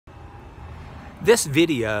This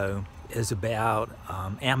video is about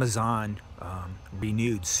Amazon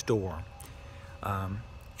Renewed Store.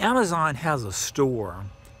 Amazon has a store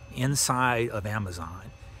inside of Amazon,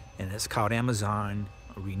 and it's called Amazon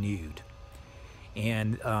Renewed.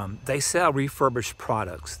 And they sell refurbished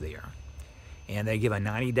products there. And they give a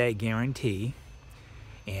 90-day guarantee.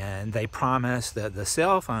 And they promise that the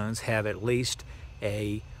cell phones have at least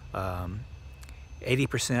a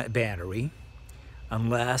 80% battery,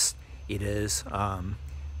 unless it is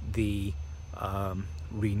the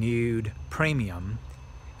Renewed Premium,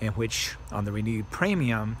 in which on the Renewed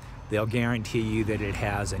Premium they'll guarantee you that it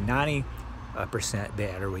has a 90%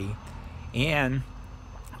 battery, and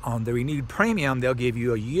on the Renewed Premium they'll give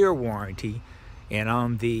you a year warranty, and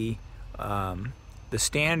on the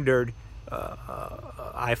standard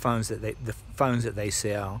iPhones the phones that they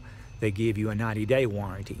sell, they give you a 90-day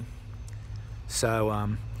warranty.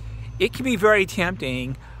 So it can be very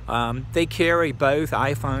tempting. They carry both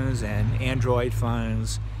iPhones and Android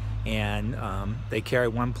phones, and they carry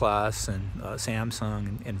OnePlus and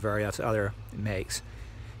Samsung and various other makes.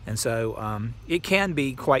 And so it can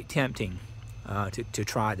be quite tempting to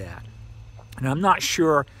try that. And I'm not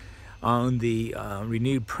sure on the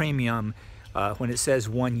Renewed Premium, when it says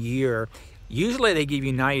 1 year, usually they give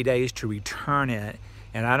you 90 days to return it,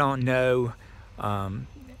 and I don't know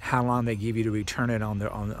how long they give you to return it on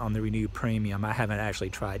the Renewed Premium. I haven't actually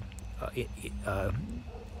tried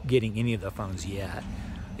getting any of the phones yet.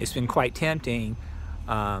 It's been quite tempting,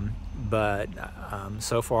 but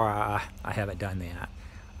so far I haven't done that.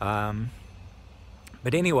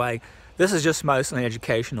 But anyway, this is just mostly an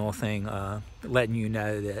educational thing, letting you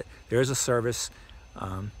know that there is a service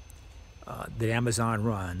that Amazon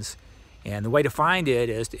runs, and the way to find it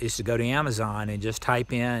is to go to Amazon and just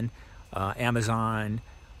type in Amazon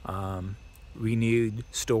Renewed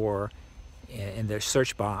Store in their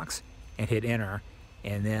search box and hit enter,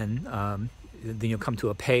 and then you'll come to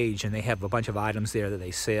a page, and they have a bunch of items there that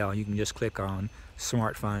they sell. You can just click on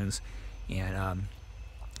smartphones, and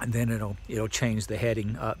then it'll change the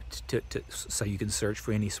heading up so you can search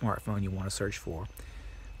for any smartphone you want to search for.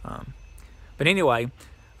 But anyway,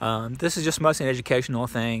 this is just mostly an educational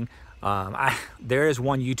thing. There is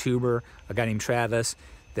one YouTuber, a guy named Travis,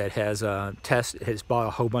 that has bought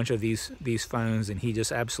a whole bunch of these phones, and he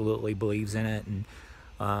just absolutely believes in it, and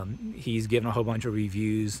he's given a whole bunch of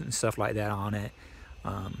reviews and stuff like that on it.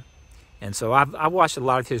 And so I've watched a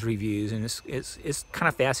lot of his reviews, and it's kind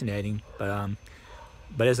of fascinating,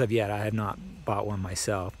 but as of yet I have not bought one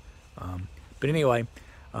myself. But anyway,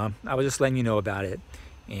 I was just letting you know about it,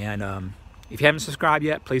 and if you haven't subscribed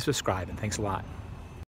yet, please subscribe, and thanks a lot.